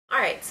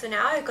Alright, so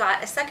now I've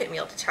got a second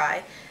meal to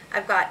try.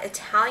 I've got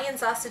Italian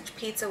sausage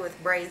pizza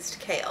with braised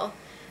kale.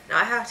 Now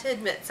I have to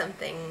admit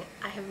something,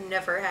 I have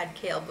never had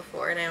kale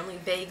before and I only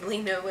vaguely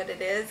know what it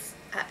is.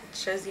 It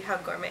shows you how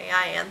gourmet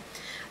I am.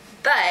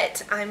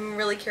 But I'm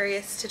really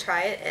curious to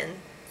try it and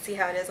see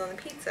how it is on the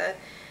pizza.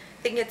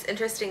 I think it's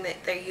interesting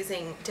that they're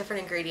using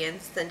different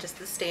ingredients than just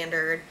the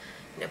standard,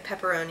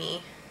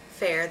 pepperoni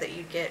fare that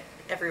you'd get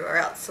everywhere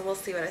else. So we'll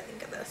see what I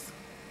think of this.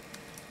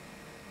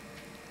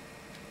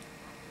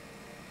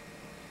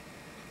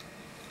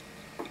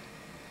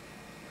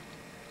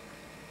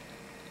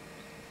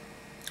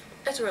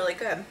 It's really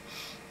good.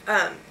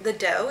 The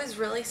dough is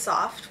really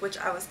soft, which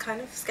I was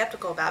kind of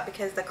skeptical about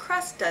because the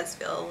crust does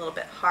feel a little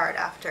bit hard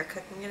after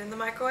cooking it in the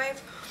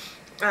microwave.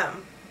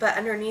 But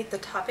underneath the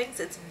toppings,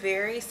 it's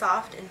very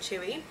soft and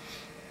chewy.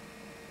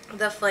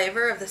 The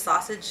flavor of the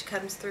sausage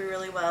comes through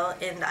really well,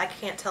 and I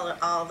can't tell at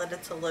all that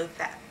it's a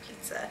low-fat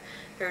pizza.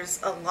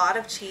 There's a lot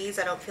of cheese.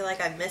 I don't feel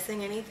like I'm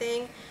missing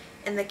anything.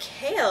 And the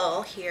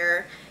kale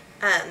here,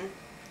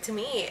 to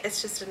me,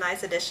 it's just a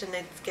nice addition.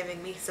 It's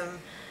giving me some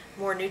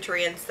more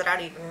nutrients that I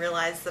don't even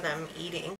realize that I'm eating.